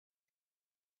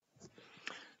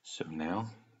So now,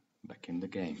 back in the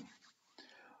game.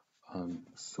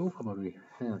 So far what we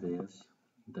have is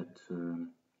that we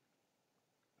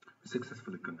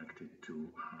successfully connected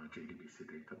to our JDBC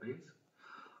database.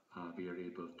 We are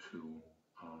able to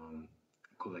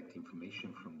collect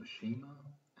information from the schema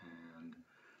and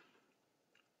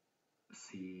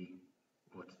see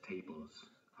what tables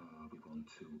we want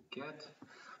to get.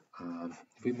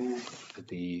 We move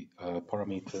the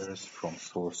parameters from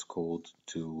source code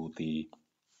to the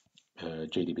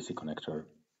JDBC connector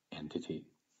entity.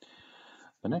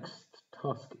 The next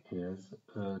task is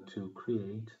to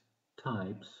create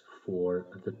types for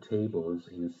the tables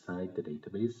inside the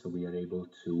database, so we are able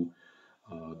to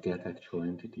get actual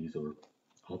entities or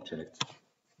objects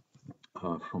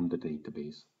from the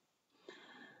database.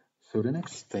 So the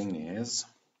next thing is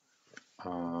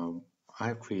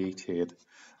I've created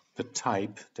the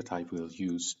type that I will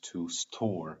use to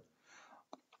store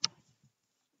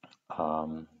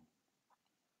um,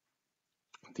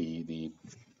 the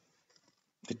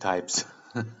types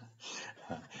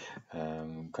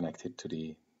connected to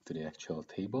the actual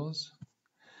tables,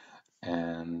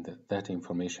 and that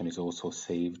information is also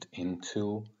saved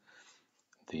into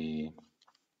the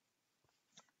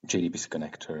JDBC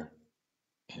connector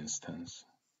instance.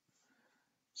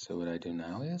 So what I do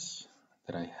now is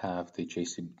that I have the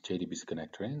JDBC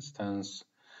connector instance.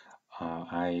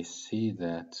 I see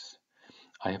that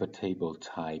I have a table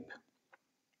type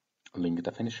link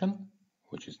definition,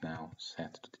 which is now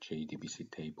set to the JDBC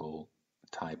table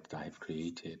type that I've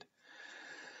created.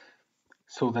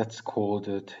 So that's called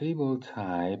a table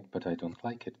type, but I don't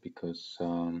like it because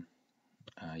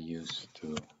I used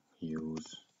to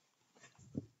use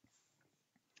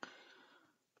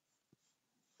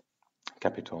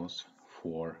capitals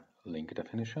for link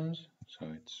definitions. So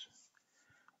it's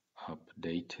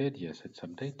updated. Yes, it's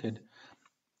updated.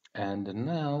 And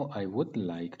now I would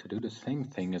like to do the same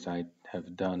thing as I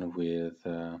have done with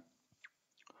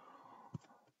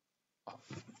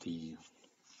the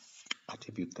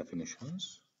attribute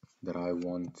definitions, that I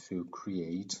want to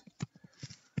create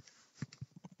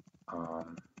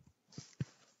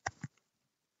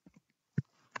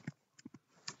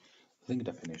link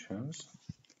definitions.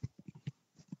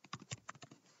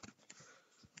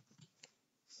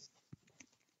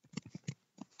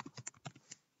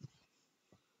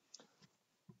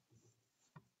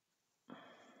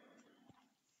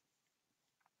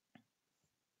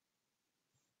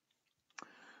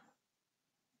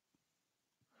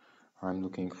 I'm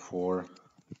looking for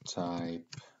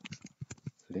type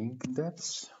link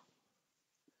depths,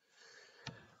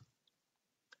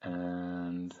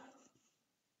 and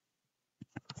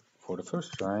for the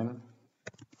first time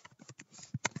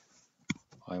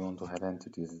I want to have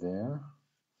entities there.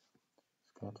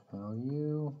 Get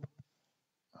value,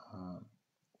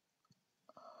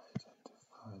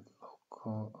 identified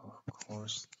local, of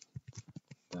course,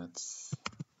 that's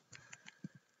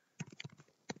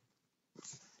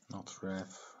not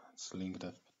ref, it's link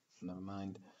depth, never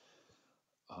mind.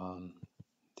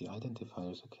 The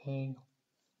identifier is okay.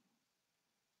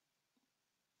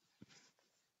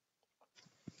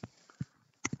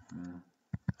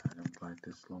 I don't like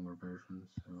this longer version,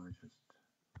 so I just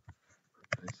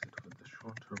replace it with the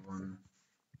shorter one.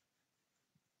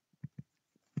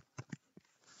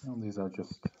 And these are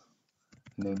just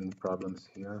naming problems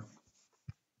here.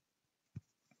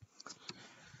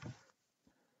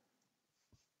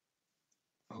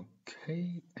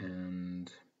 Okay,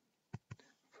 and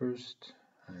first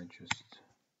I just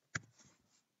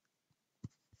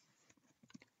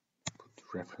put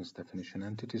reference definition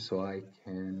entity so I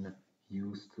can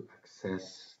use to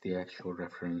access the actual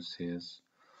references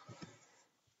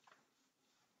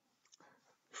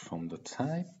from the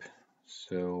type.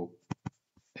 So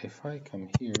if I come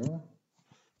here,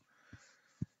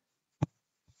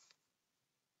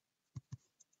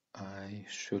 I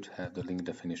should have the link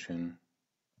definition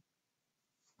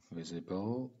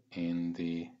visible in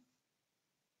the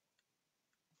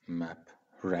map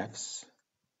refs,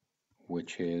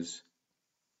 which is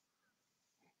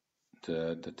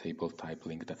the table type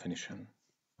link definition.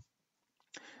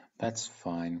 That's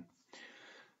fine.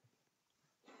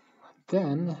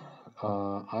 Then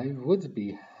I would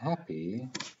be happy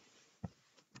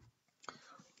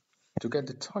to get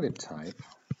the target type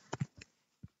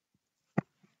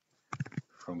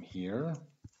from here.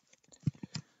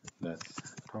 That's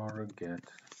target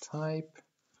type,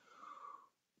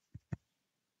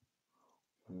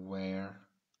 where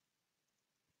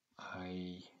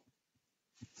I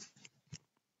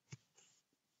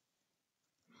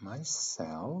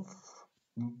myself,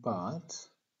 but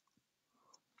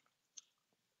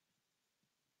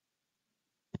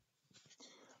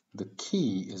the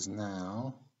key is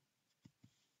now,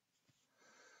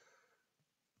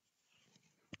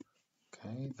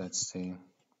 okay, that's the,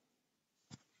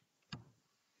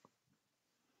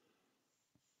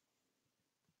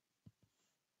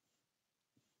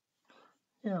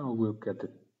 yeah, we'll get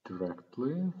it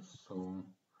directly, so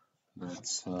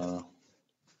that's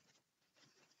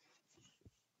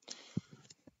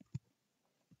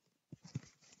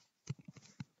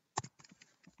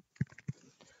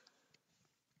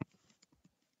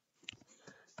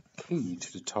key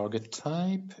to the target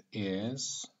type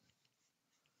is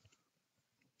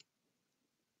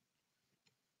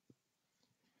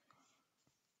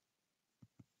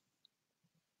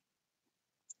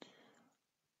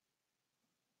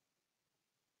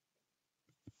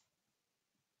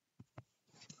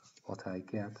what I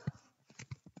get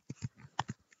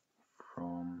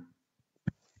from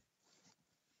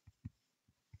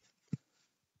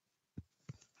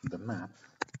the map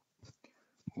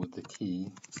with the key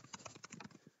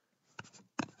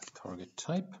target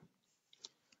type.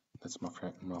 That's my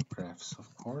graphs,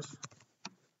 of course.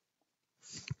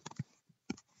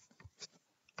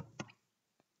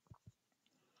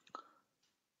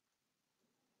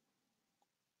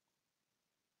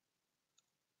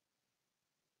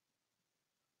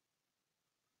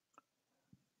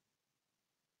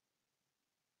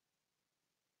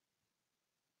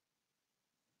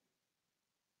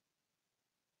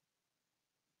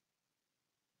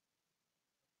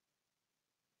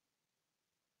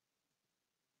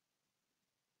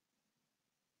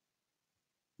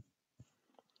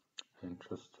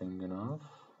 Interesting enough.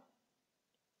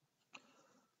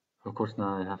 Of course,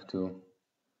 now I have to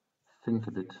think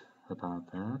a bit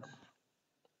about that.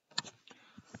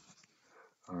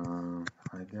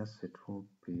 I guess it will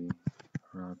be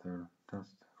rather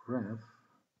just ref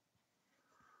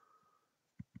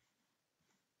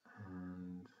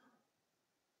and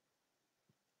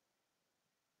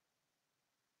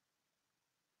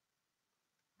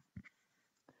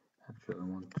actually I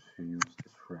want to use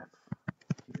this ref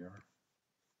here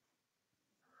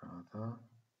rather.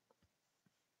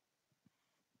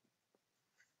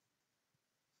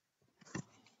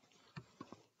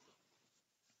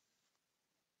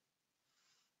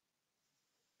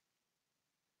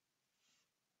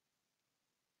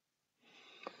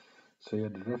 So yeah,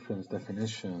 the reference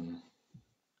definition,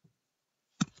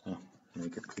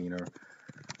 make it cleaner.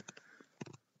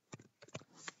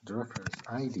 The reference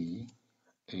ID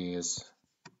is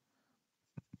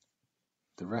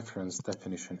the reference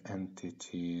definition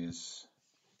entities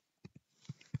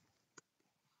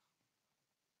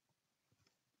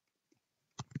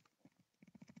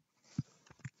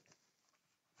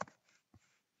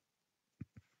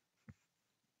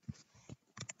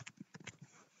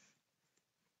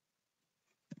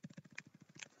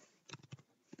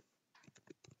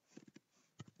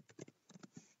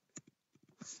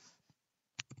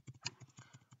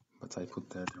but I put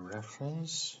that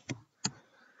reference.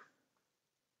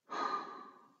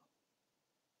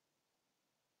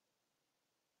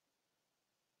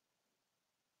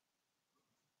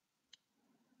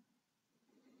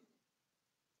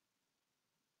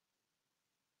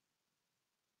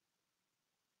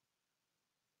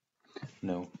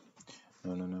 No.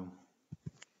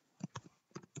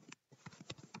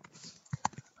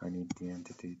 I need the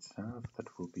entity itself. That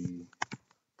will be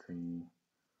the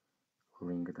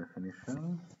ring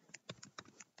definition.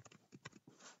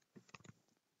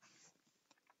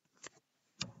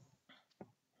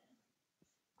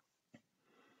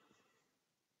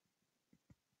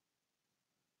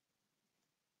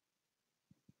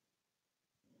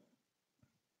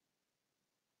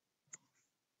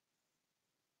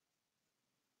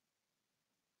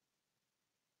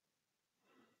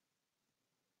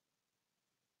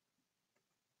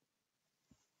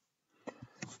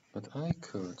 But I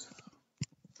could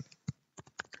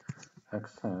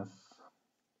access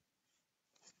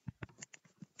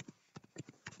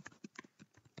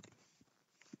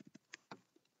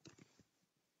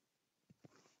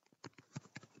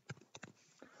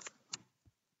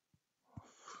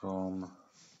from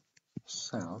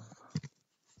self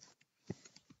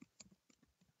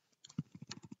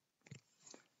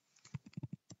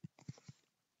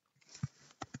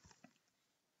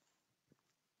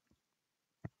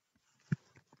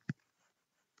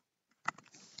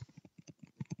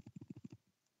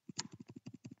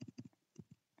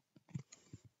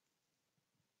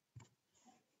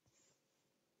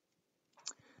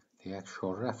the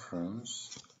actual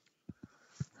reference,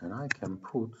 and I can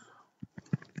put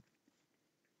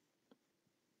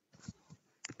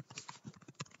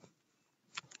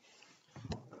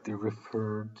the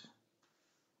referred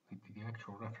the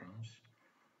actual reference.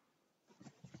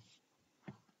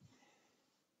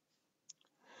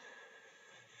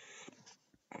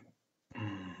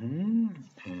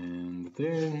 And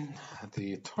then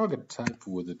the target type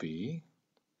would be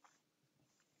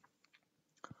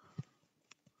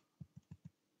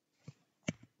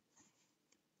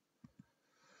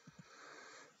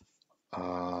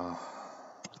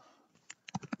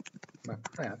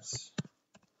perhaps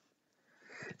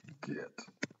get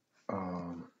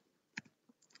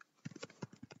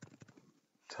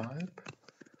type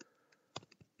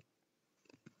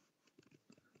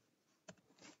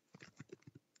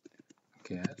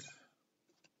get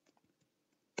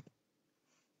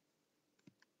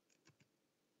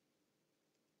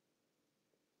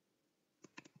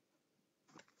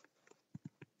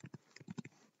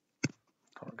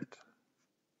target.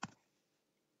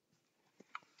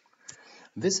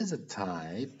 This is a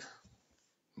type,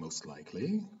 most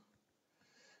likely,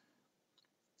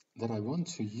 that I want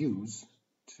to use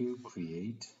to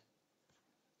create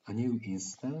a new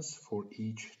instance for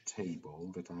each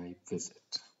table that I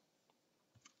visit.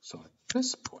 So at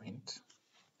this point,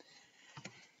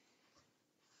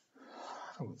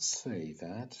 I would say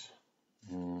that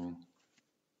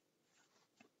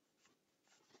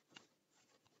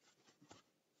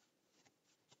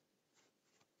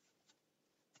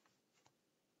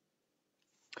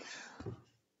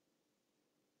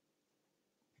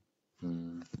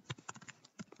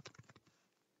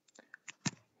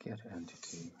get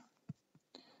entity,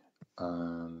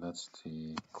 and that's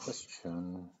the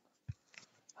question,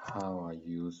 how I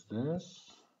use this.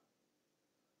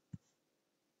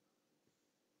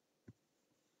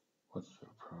 What's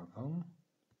your problem?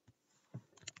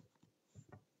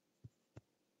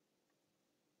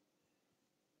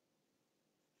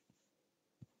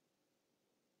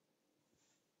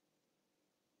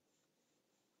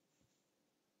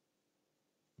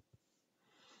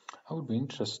 I would be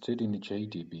interested in the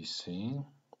JDBC,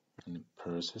 in the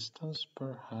persistence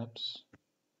perhaps,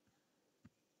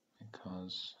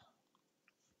 because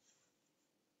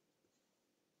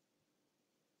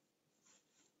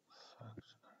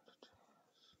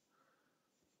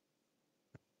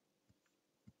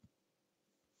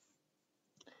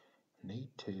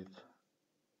native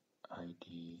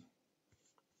ID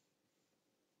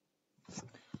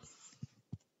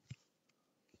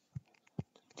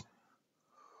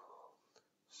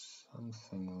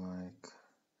something like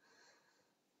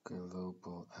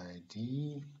global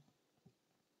ID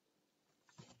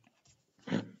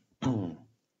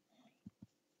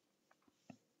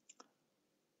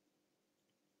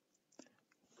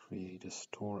create a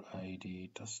store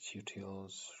ID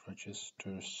dustutils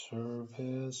register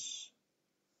service.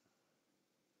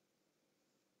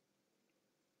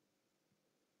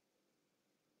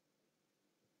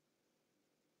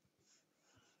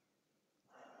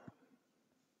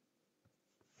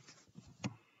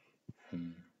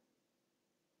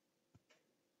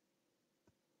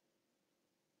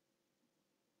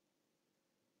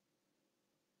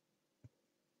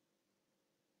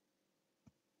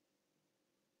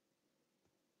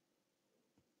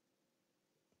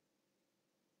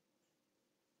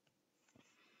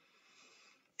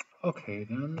 Okay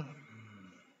then.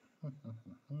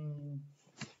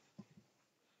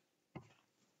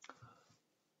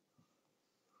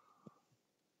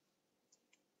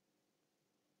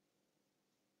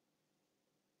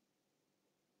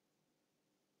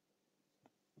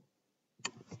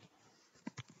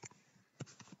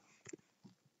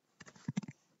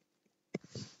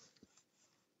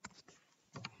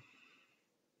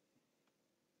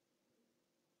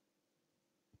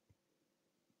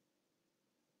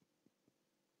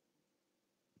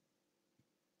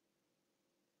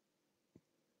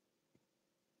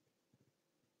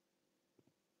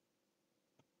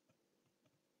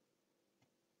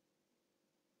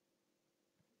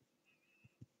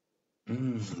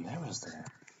 There was the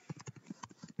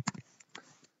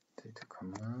data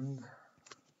command.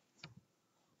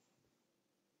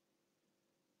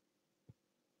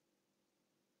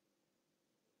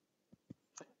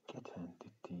 Get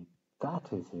entity. That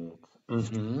is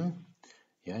it.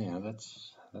 Yeah,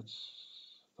 that's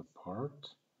the part.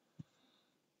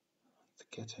 The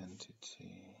get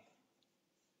entity.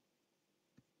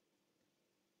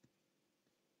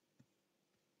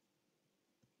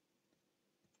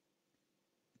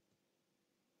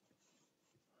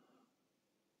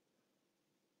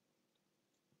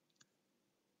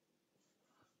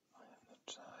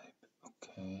 Type.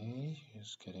 Okay,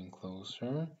 he's getting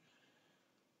closer.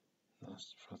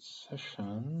 Last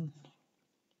session.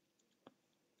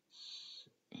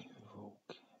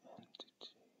 Invoke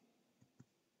entity.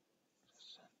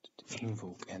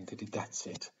 invoke entity, that's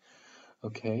it.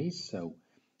 Okay, so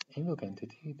invoke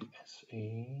entity, the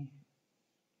SA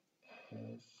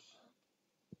has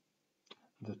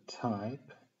the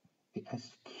type, the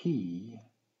S key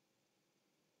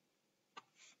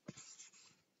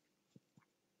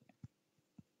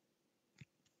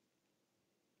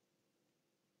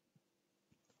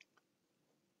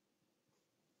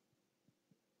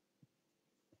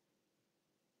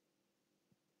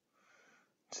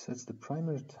sets the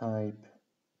primary type,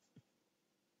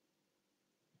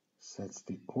 sets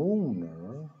the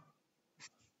owner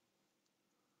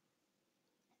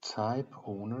type,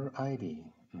 owner ID.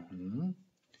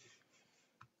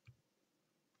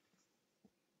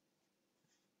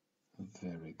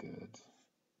 Very good.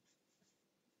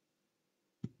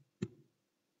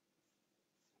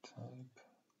 Type,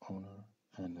 owner,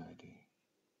 and ID.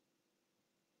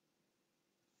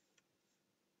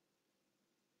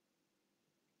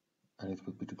 And it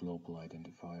would be the global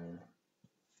identifier.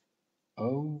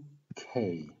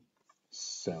 Okay,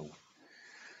 so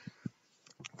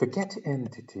the get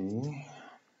entity,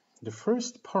 the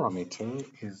first parameter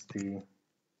is the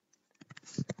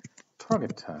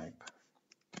target type.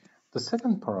 The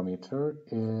second parameter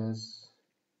is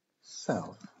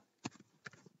self.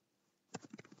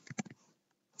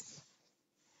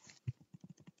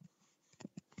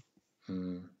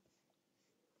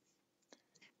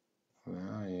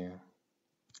 Well, yeah.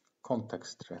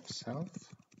 Context ref self.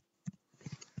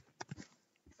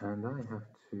 And I have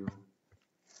to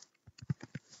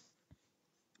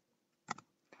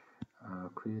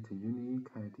create a unique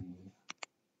ID.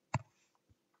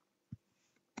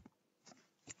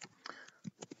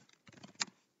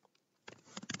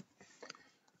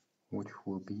 Which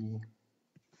will be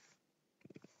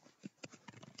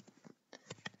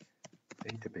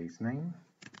database name,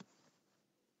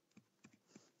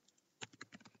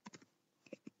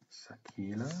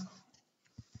 Sakila.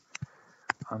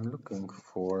 I'm looking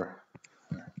for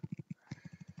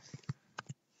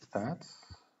that,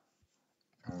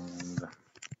 and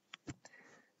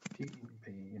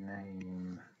DB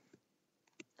name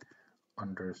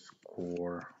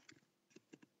underscore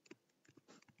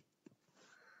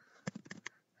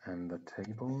and the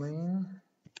table name,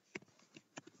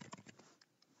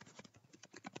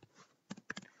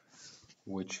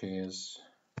 which is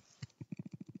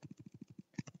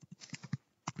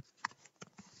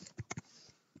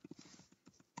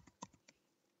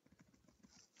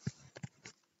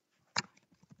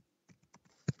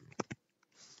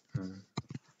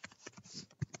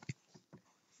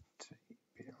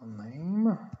table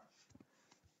name,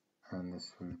 and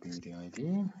this will be the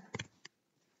ID.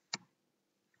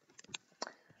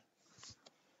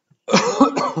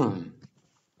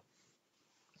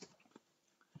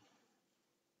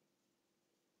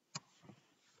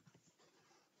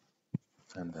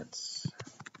 And that's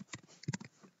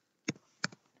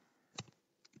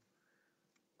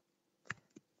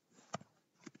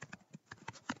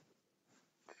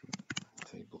the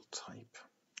table type.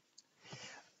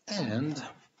 And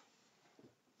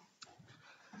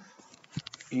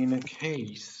in a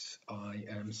case I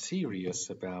am serious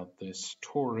about this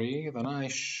story, then I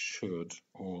should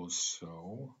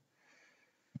also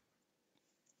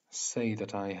say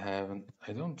that I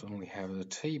don't only have the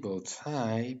table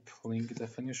type link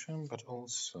definition, but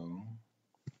also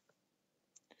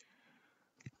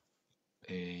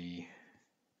a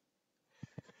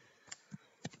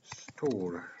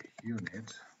store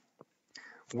unit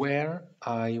where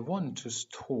I want to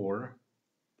store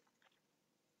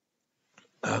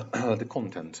the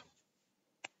content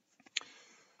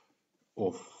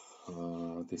of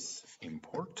this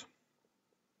import.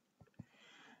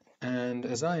 And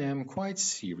as I am quite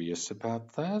serious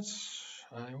about that,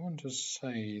 I want to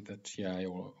say that, yeah, I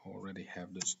already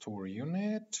have the store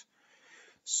unit.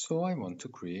 So I want to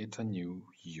create a new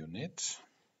unit.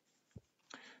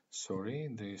 Sorry,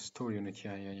 the store unit,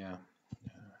 yeah.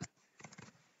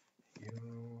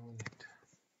 Unit.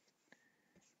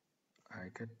 I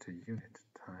get the unit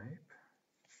type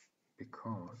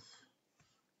because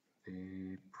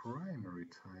the primary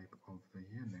type of the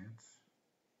unit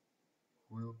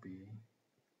will be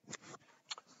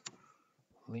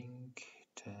link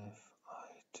def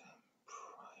item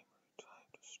primary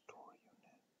type. The store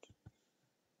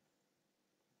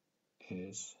unit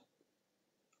is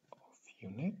of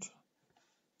unit,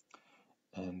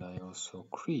 and I also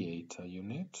create a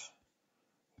unit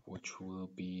which will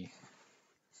be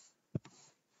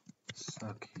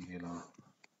Sakila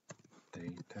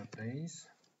database,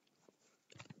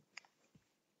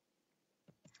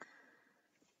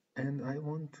 and I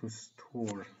want to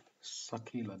store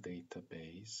Sakila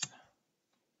database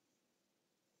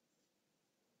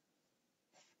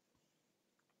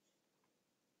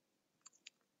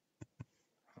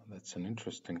That's an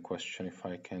interesting question if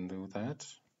I can do that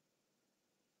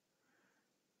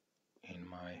in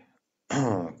my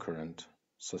current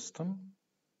system.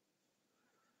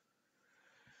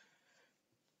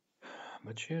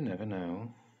 But you never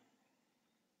know.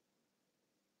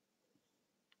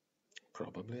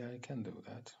 Probably I can do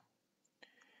that.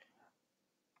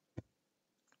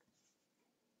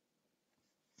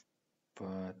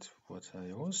 But what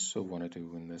I also want to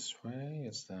do in this way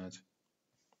is that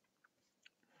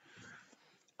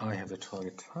I have the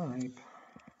target type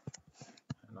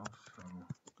and also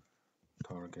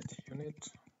target unit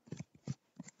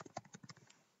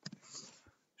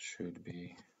should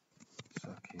be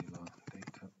Sakila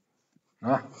data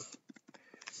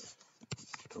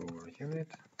store unit,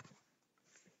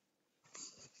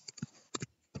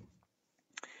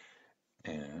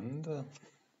 and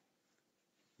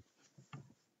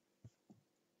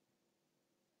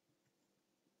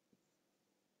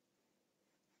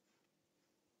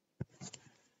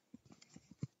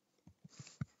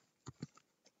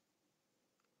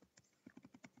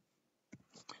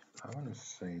I want to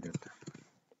say that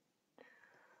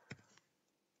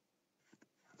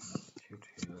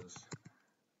utils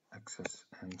access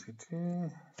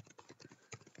entity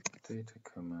data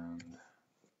command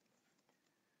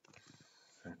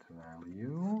set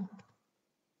value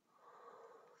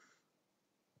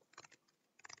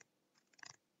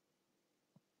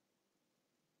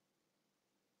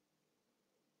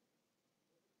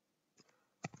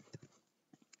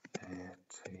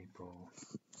table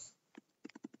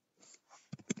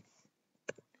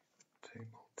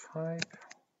type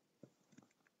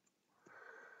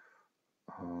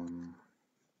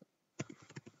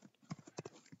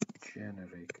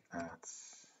generic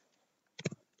ads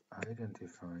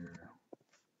identifier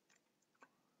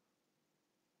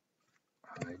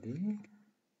ID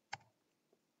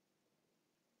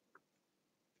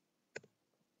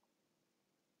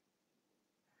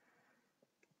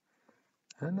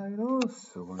and I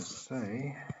also want to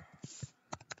say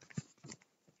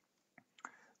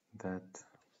that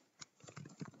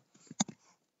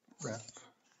ref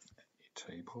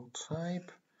table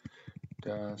type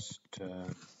does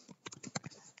the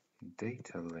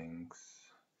data links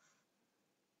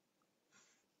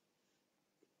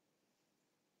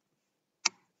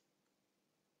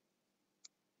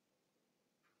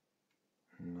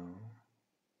no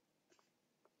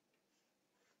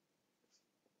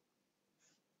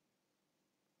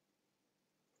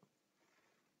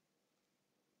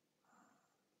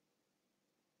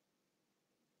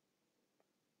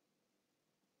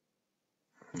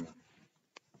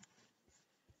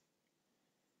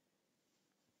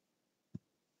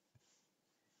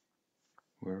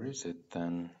where is it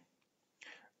then?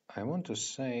 I want to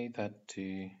say that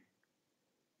the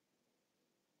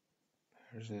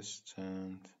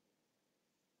persistent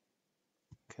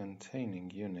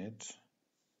containing unit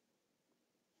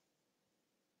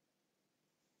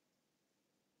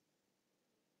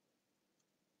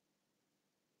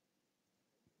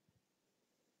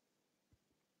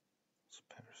is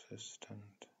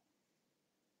persistent.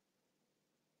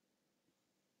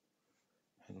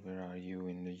 And where are you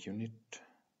in the unit?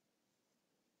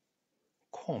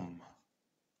 Com.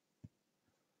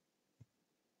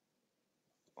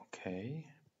 Okay,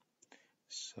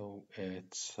 so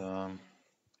it's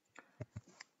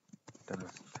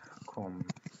dust com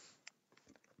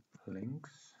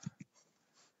links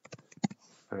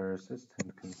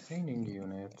persistent containing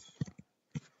unit,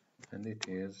 and it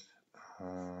is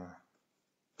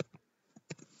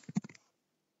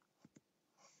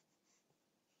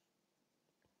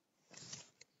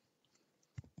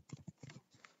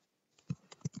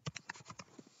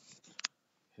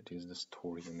the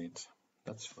store unit.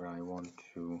 That's where I want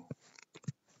to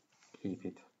keep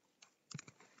it.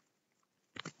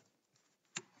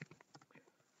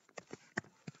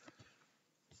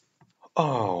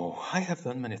 Oh, I have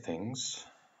done many things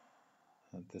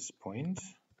at this point,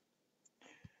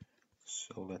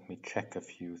 so let me check a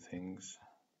few things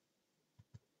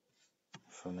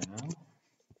for now.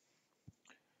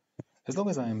 As long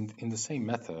as I'm in the same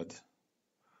method,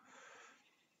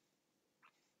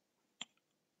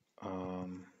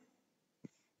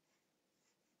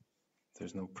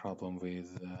 there's no problem with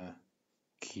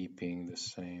keeping the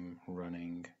same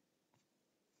running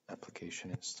application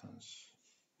instance.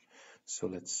 So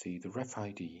let's see, the ref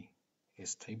ID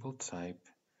is table type,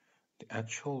 the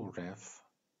actual ref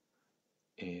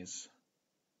is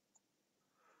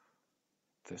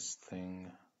this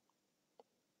thing,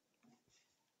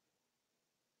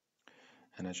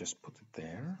 and I just put it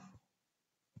there,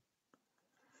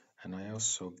 and I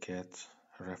also get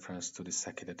a reference to the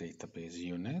Sakida database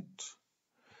unit.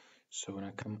 So when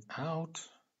I come out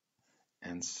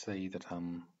and say that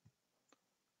I'm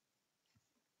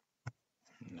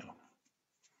no,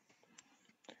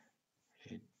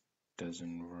 it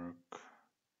doesn't work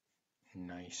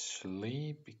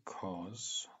nicely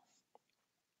because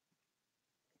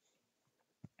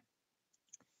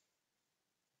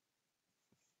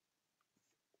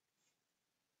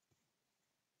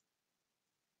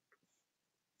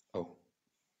oh,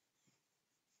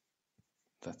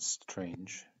 that's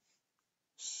strange.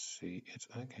 See it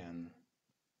again.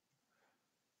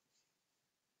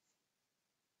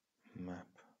 Map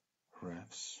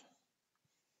refs.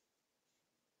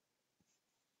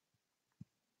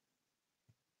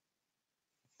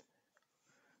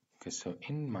 Okay, so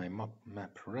in my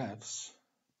map refs,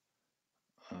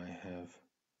 I have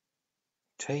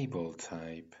table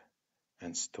type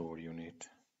and store unit.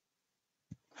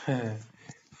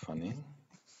 Funny.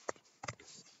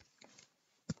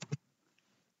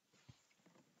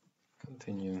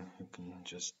 Continue. You can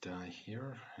just die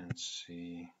here and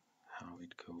see how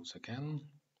it goes again.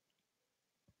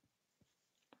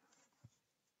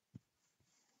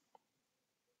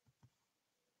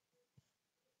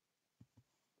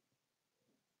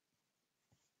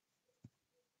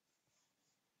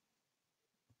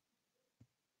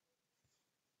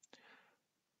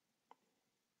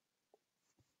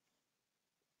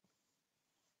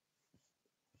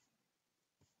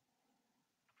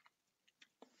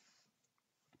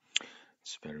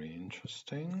 It's very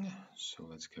interesting. So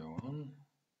let's go on.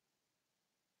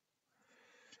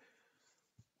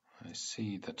 I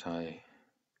see that I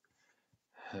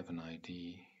have an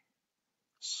ID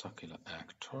succular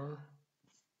actor.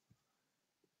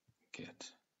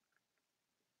 Get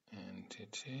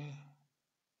entity.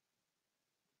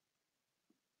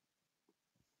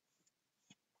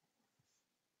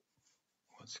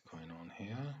 What's going on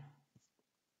here?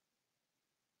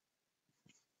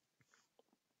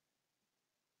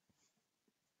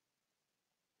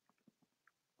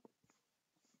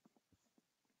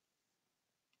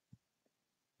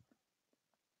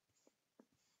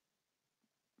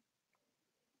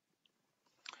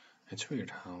 It's weird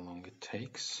how long it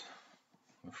takes.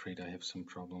 I'm afraid I have some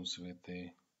problems with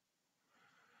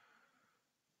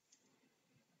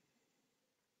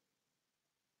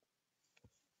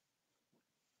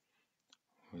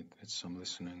some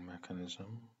listening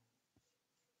mechanism.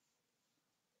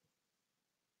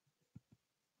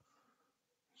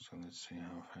 So let's see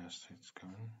how fast it's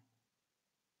going.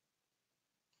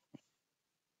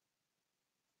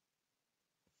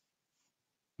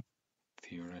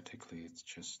 Theoretically, it's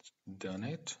just done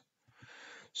it.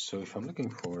 So if I'm looking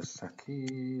for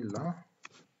Sakila,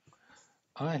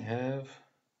 I have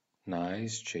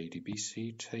nice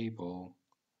JDBC table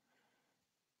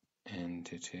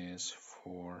entities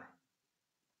for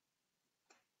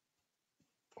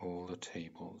all the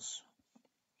tables.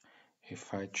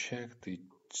 If I check the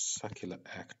Sakila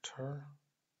actor,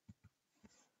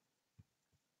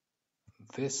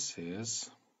 this is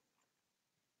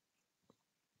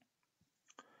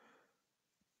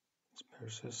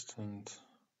persistent.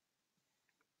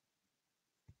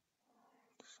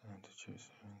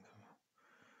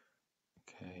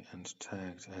 Okay, and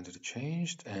tagged entity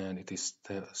changed, and it is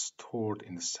stored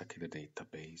in the Sakila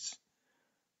database.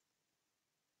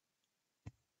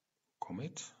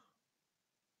 Commit.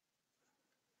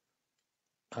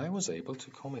 I was able to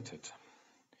commit it.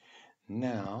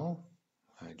 Now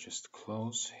I just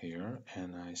close here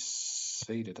and I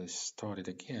say that I started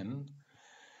again,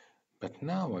 but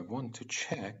now I want to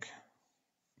check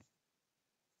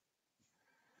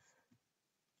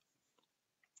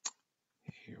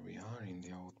here we are in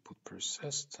the output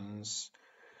persistence.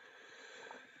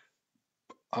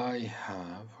 I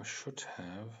should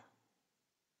have,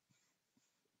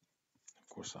 of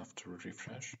course after a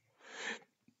refresh,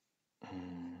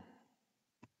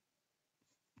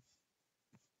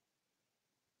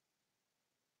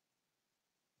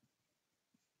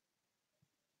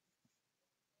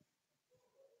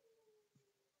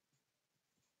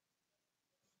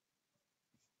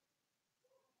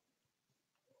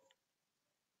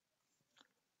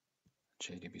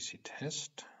 JDBC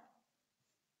test.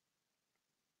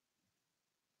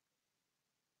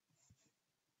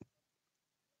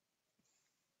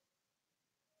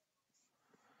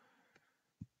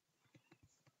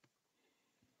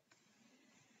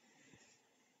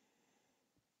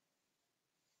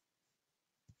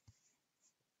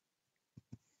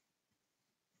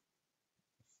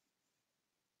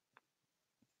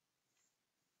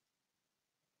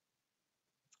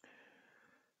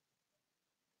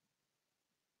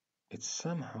 It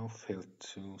somehow failed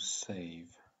to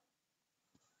save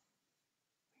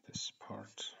this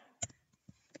part.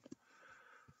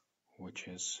 which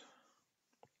is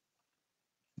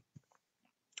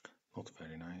not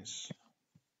very nice.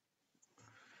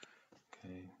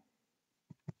 Okay,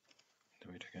 do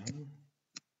it again.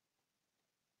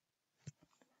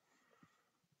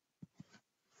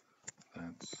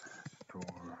 Let's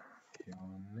store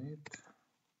unit.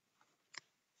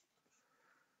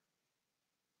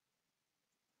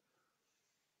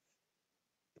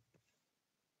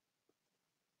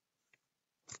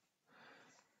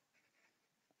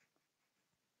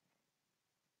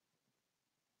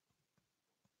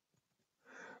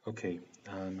 Okay,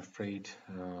 I'm afraid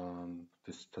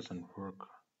this doesn't work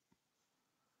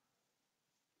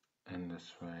in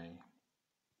this way,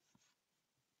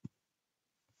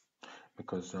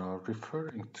 because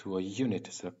referring to a unit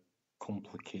is a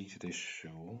complicated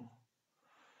issue,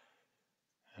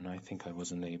 and I think I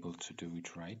wasn't able to do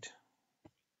it right.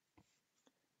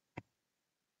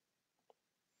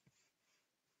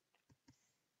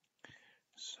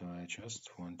 So I just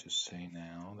want to say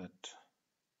now that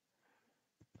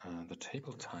the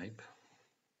table type,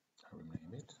 I will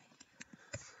name it,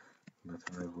 but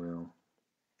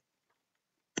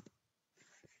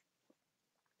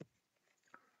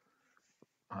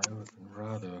I would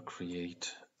rather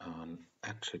create an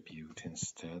attribute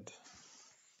instead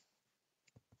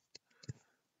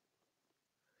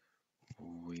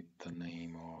with the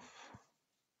name of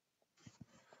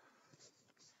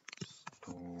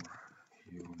store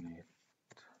unit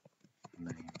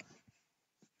name.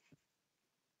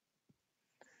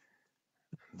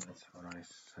 And that's what I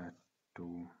set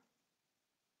to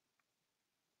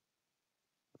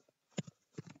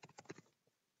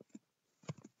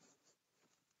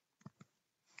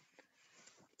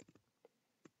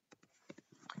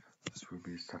this will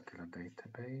be Sakila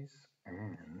database,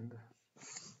 and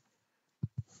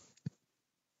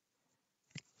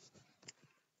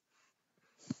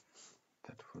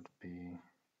that would be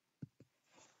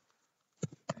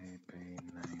DB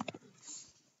name.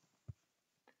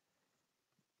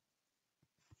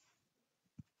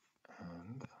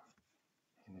 And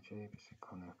in the JBC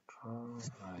connector,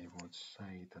 I would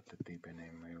say that the DB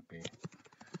name will be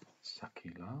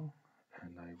Sakila,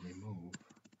 and I remove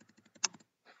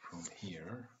from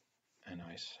here, and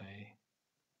I say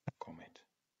commit,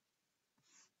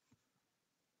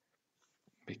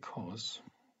 because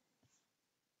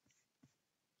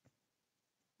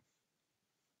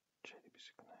JDBC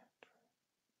connector,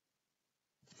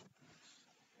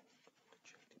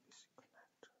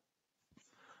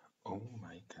 oh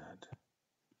my god.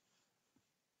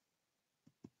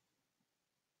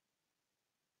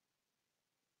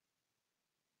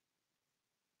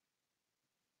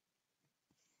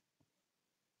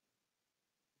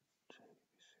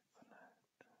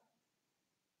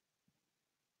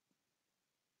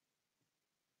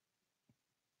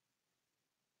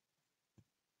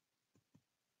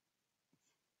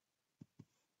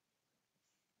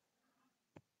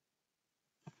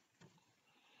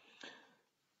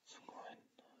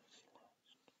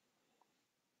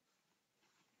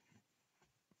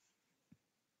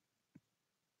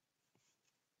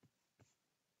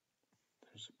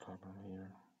 There's a problem here.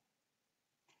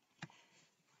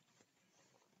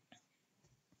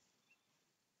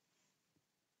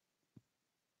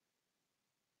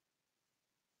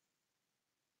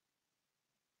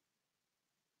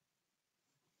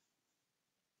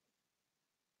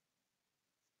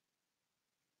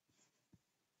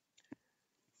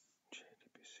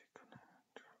 JDBC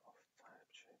connector of type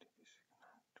JDBC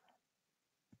connector.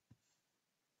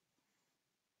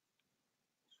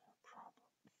 It's a problem.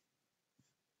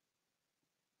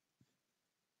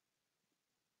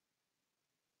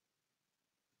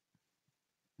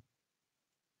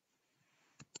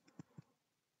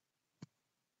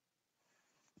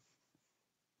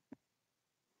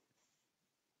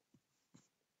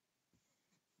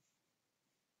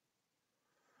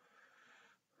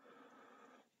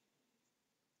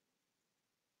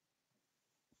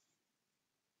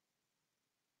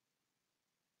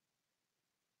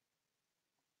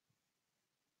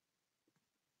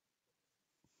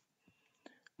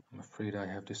 I'm afraid I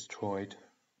have destroyed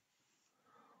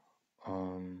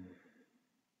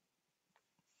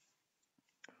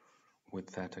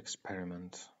with that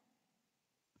experiment.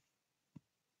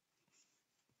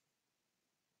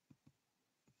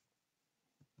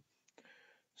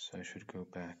 So I should go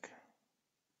back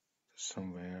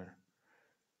somewhere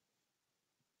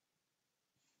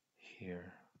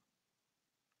here.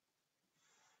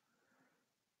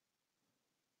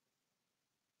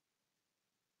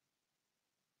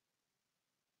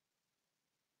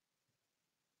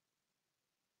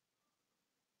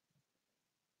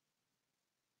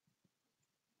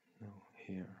 No,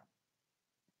 here.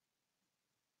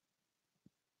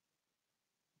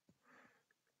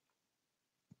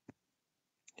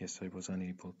 Guess I was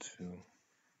unable to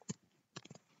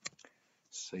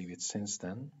save it since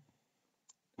then,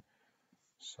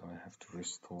 so I have to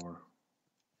restore.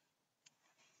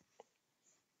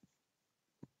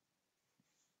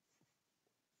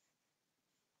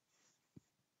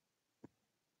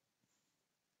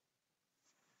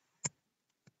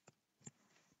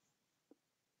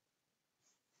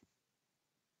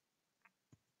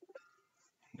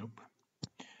 Nope.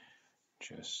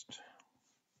 Just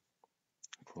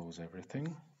close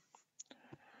everything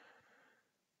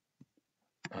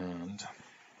and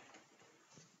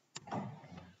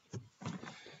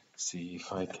see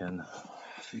if I can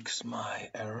fix my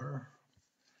error.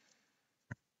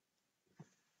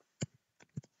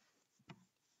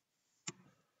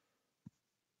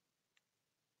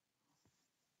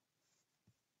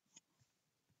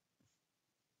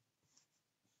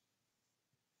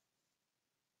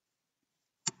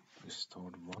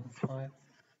 Restored one file.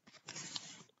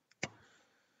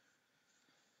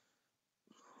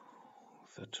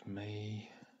 That may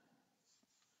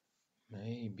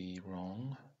be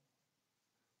wrong.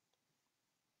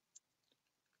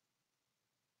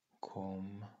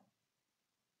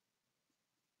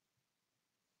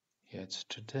 Yeah, it's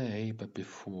today, but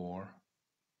before.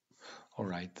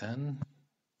 Alright then.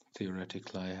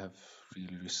 Theoretically, I have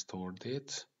really restored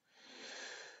it.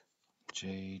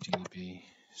 JDBC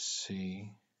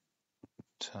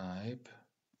type.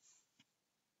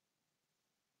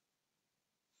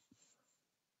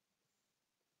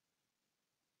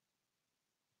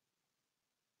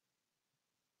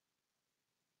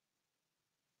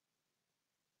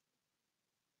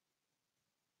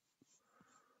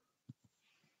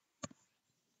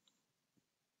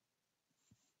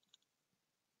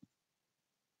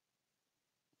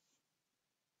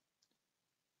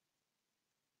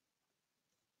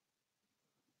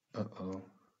 Uh-oh.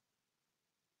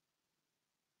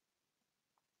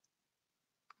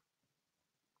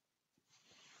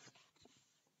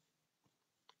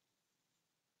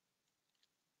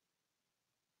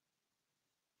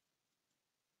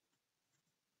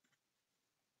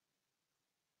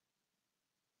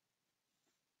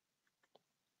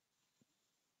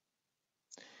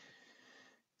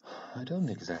 I don't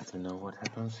exactly know what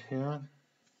happens here.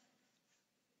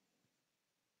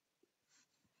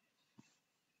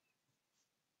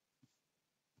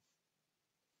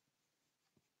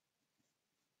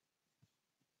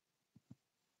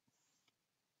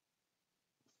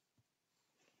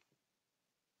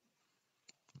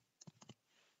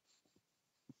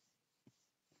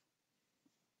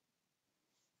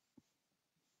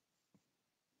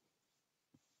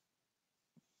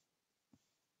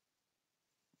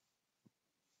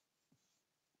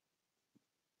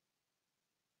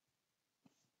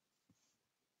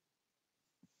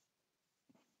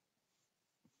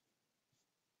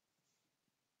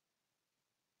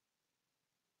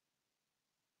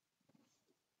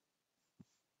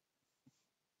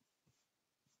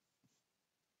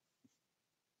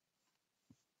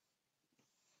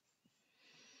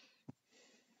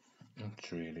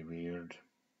 It's really weird.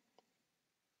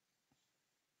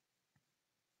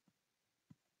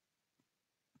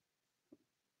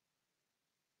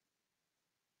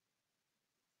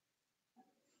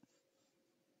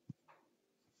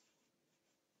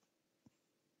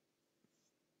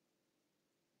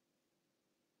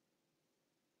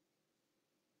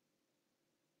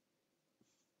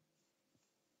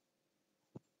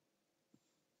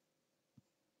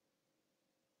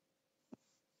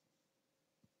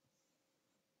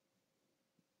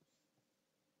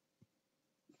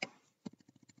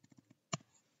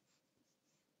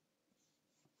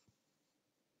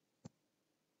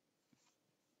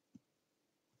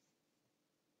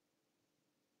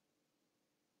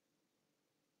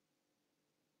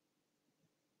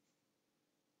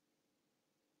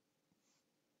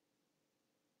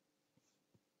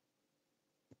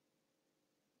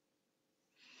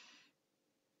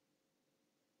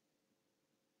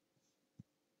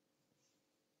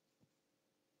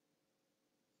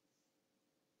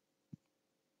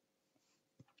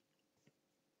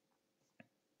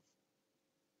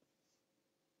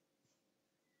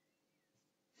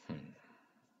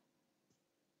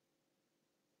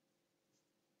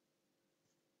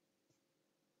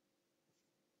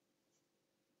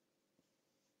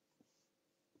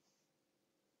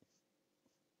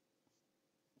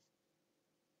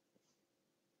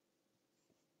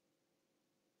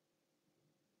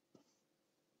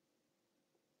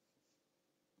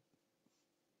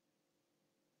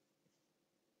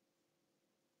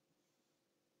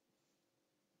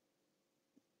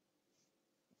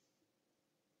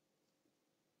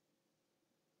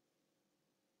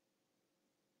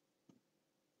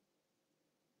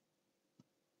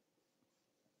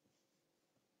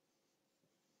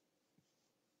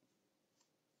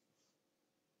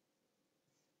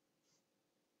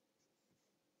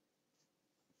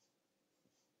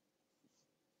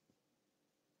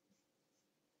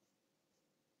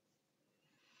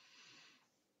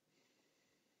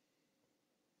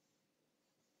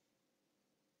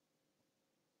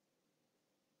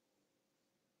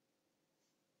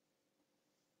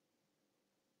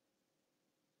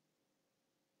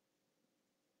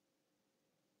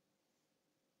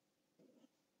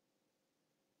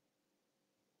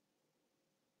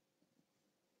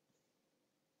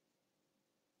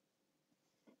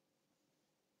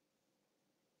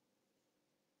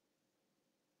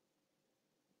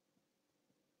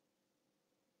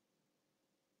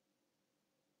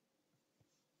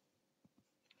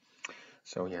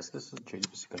 So yes, this is a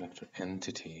JSON collector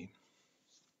entity.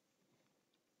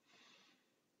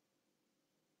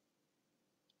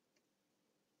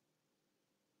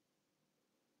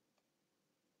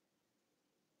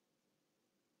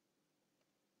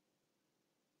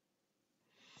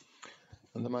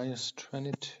 And the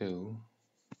 -22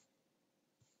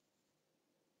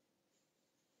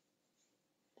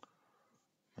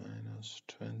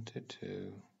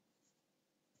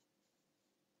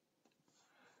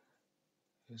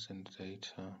 is in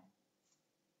data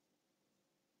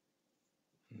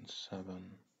and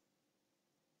 7.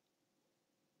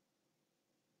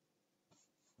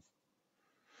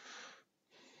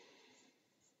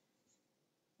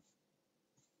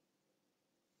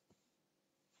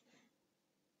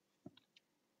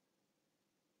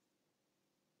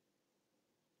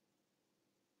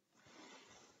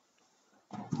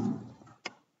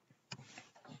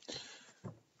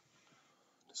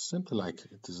 Simply like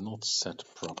it is not set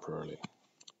properly.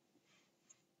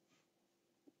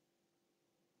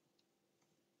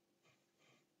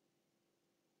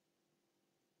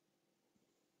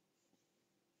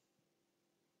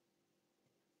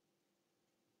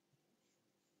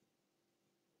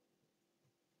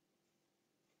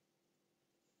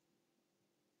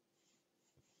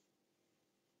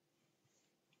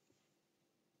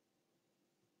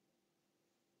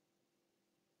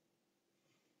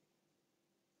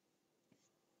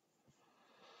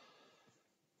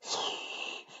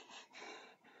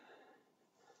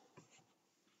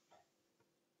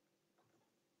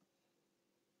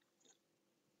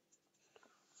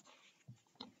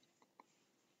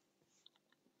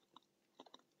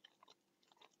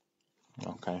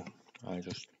 Okay, I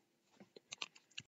just